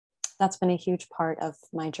that's been a huge part of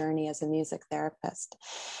my journey as a music therapist.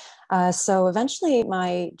 So eventually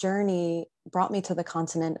my journey brought me to the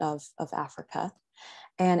continent of Africa.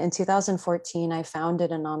 And in 2014, I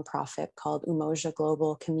founded a nonprofit called Umoja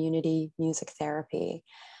Global Community Music Therapy.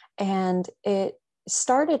 And it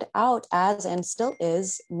started out as, and still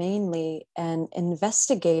is, mainly an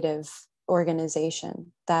investigative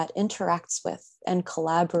organization that interacts with and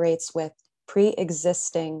collaborates with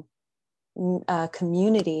pre-existing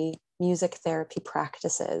community music therapy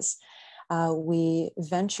practices. We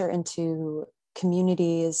venture into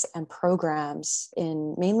communities and programs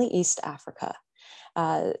in mainly East Africa,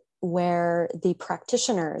 where the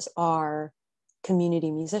practitioners are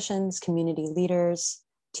community musicians, community leaders,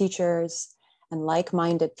 teachers, and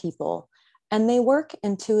like-minded people. And they work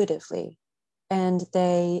intuitively, and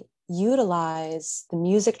they utilize the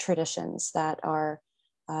music traditions that are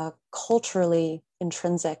culturally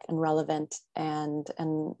intrinsic and relevant and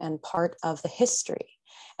part of the history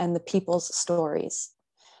and the people's stories.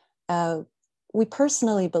 We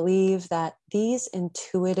personally believe that these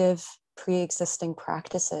intuitive pre-existing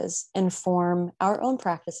practices inform our own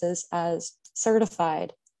practices as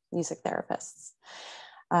certified music therapists.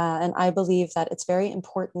 And I believe that it's very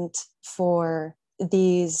important for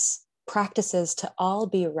these practices to all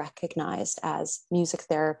be recognized as music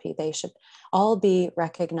therapy. They should all be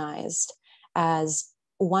recognized as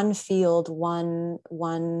one field, one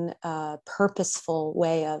purposeful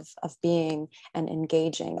way of being and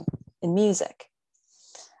engaging in music.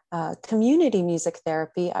 Community music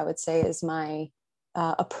therapy, I would say, is my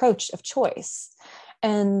approach of choice.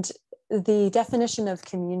 And the definition of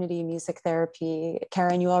community music therapy,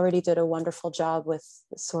 Karen, you already did a wonderful job with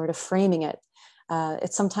sort of framing it.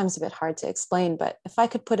 It's sometimes a bit hard to explain, but if I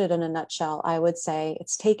could put it in a nutshell, I would say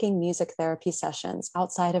it's taking music therapy sessions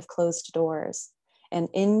outside of closed doors and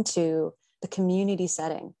into the community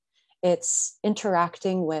setting. It's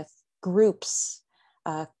interacting with groups,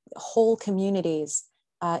 whole communities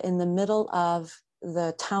in the middle of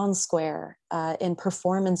the town square, in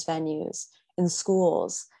performance venues, in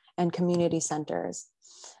schools and community centers.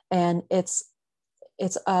 And it's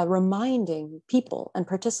reminding people and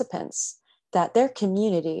participants that their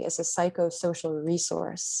community is a psychosocial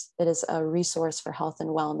resource. It is a resource for health and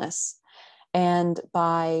wellness. And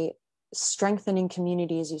by strengthening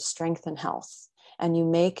communities, you strengthen health and you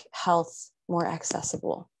make health more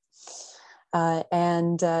accessible.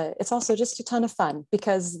 And it's also just a ton of fun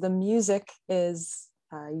because the music is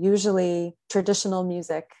usually traditional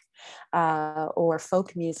music or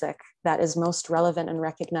folk music that is most relevant and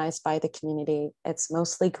recognized by the community. It's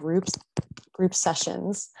mostly group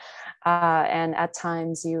sessions. And at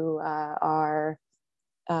times you are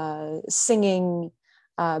singing,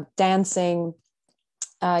 dancing.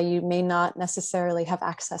 You may not necessarily have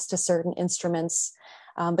access to certain instruments,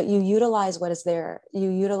 but you utilize what is there.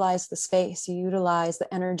 You utilize the space, you utilize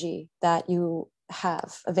the energy that you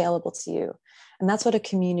have available to you. And that's what a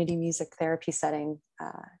community music therapy setting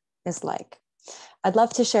is like. I'd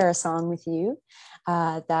love to share a song with you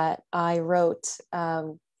that I wrote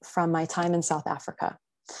from my time in South Africa.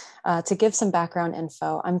 To give some background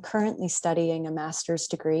info, I'm currently studying a master's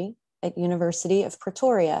degree at University of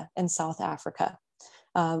Pretoria in South Africa.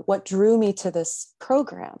 What drew me to this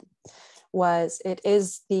program was it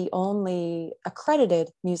is the only accredited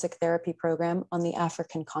music therapy program on the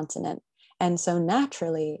African continent. And so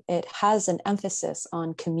naturally, it has an emphasis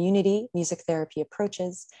on community music therapy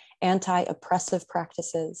approaches, anti-oppressive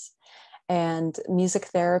practices, and music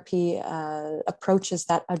therapy approaches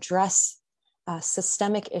that address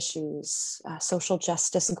systemic issues, social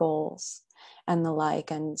justice goals, and the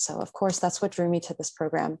like. And so, of course, that's what drew me to this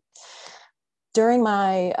program. During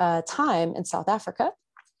my time in South Africa,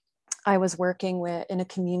 I was working in a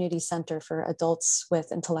community center for adults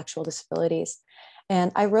with intellectual disabilities.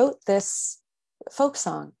 And I wrote this folk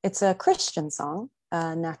song. It's a Christian song,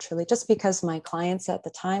 naturally, just because my clients at the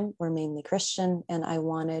time were mainly Christian, and I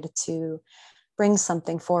wanted to bring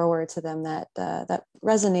something forward to them that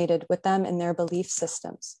resonated with them in their belief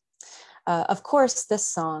systems. Of course, this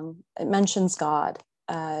song, it mentions God,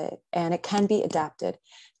 and it can be adapted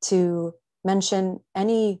to mention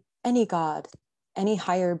any God, any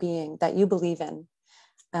higher being that you believe in.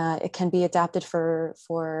 It can be adapted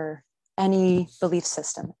for any belief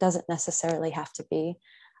system. It doesn't necessarily have to be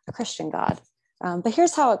a Christian God. But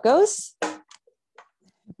here's how it goes.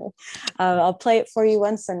 I'll play it for you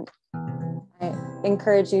once, and I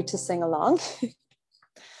encourage you to sing along.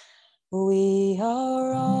 We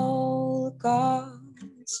are all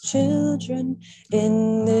God's children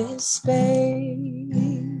in this space.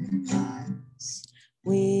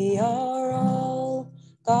 We are all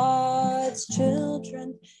God's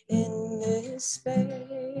children in this space.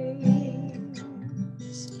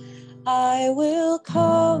 I will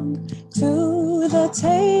come to the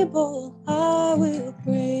table. I will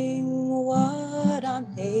bring what I'm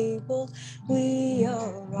able. We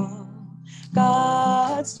are all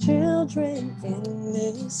God's children in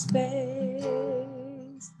this space.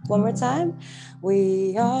 One more time.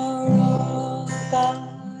 We are all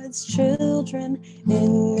God's children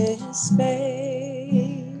in this space.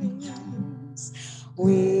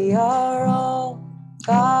 We are all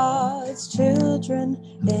God's children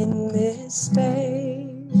in this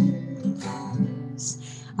space.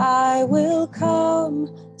 I will come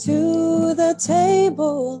to the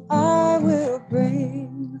table. I will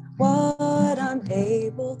bring what I'm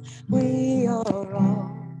able. We are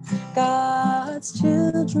all God's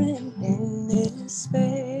children in this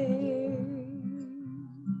space.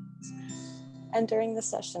 And during the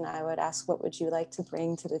session, I would ask, what would you like to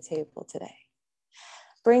bring to the table today?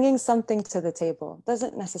 Bringing something to the table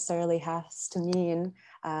doesn't necessarily have to mean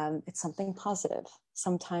it's something positive.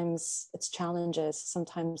 Sometimes it's challenges,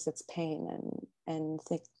 sometimes it's pain and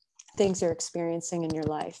things you're experiencing in your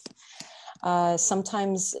life.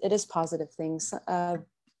 Sometimes it is positive things.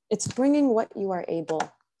 It's bringing what you are able.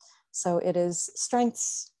 So it is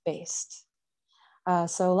strengths-based.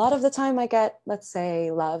 So a lot of the time I get, let's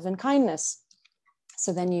say, love and kindness.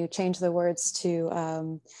 So then you change the words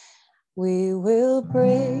to, we will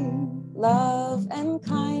bring love and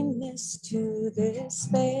kindness to this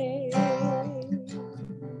space.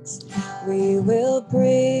 We will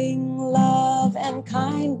bring love and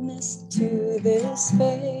kindness to this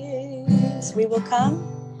space. We will come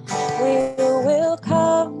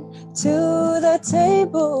to the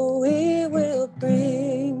table. We will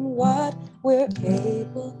bring what we're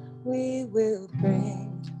able. We will bring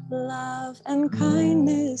love and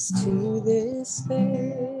kindness to this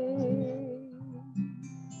space.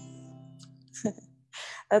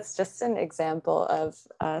 That's just an example of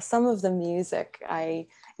some of the music I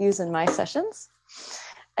use in my sessions.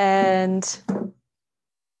 And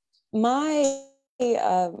my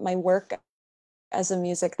work as a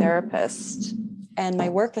music therapist and my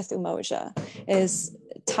work with Umoja is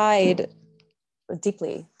tied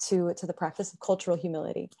deeply to the practice of cultural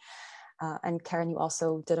humility. And Karen, you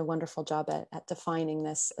also did a wonderful job at defining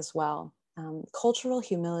this as well. Cultural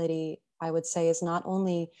humility, I would say, is not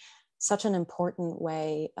only such an important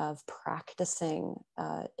way of practicing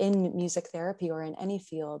in music therapy or in any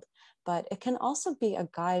field, but it can also be a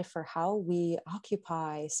guide for how we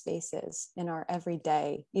occupy spaces in our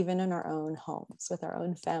everyday, even in our own homes, with our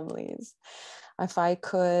own families. If I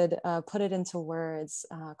could put it into words,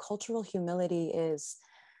 cultural humility is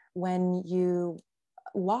when you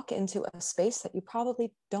walk into a space that you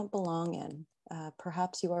probably don't belong in.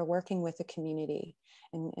 Perhaps you are working with a community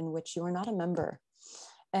in which you are not a member.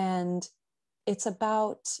 And it's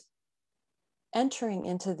about entering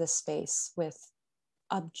into this space with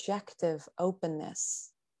objective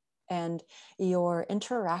openness, and your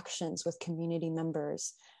interactions with community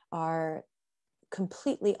members are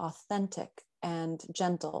completely authentic and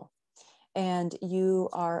gentle. And you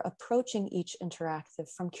are approaching each interactive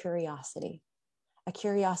from curiosity, a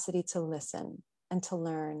curiosity to listen and to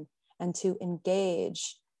learn and to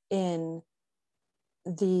engage in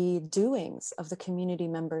the doings of the community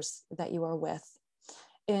members that you are with.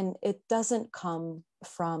 And it doesn't come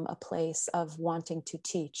from a place of wanting to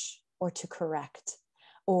teach or to correct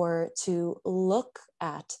or to look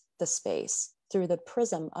at the space through the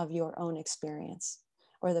prism of your own experience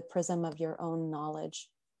or the prism of your own knowledge.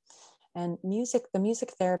 And the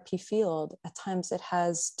music therapy field, at times it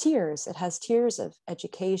has tiers of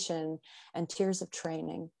education and tiers of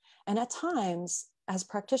training. And at times, as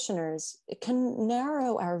practitioners, it can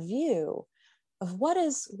narrow our view of what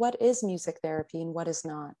is music therapy and what is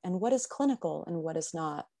not, and what is clinical and what is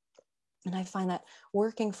not. And I find that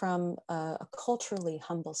working from a culturally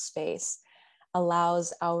humble space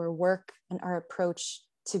allows our work and our approach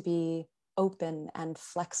to be open and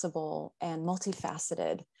flexible and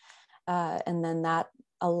multifaceted. And then that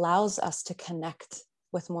allows us to connect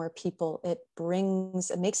with more people. It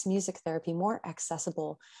makes music therapy more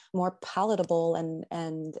accessible, more palatable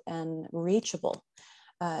and reachable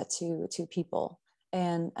to people.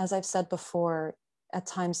 And as I've said before, at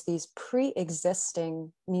times these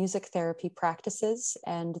pre-existing music therapy practices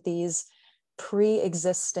and these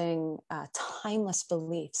pre-existing timeless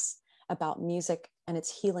beliefs about music and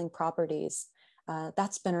its healing properties,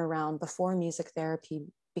 that's been around before music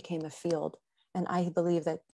therapy became a field. And I believe that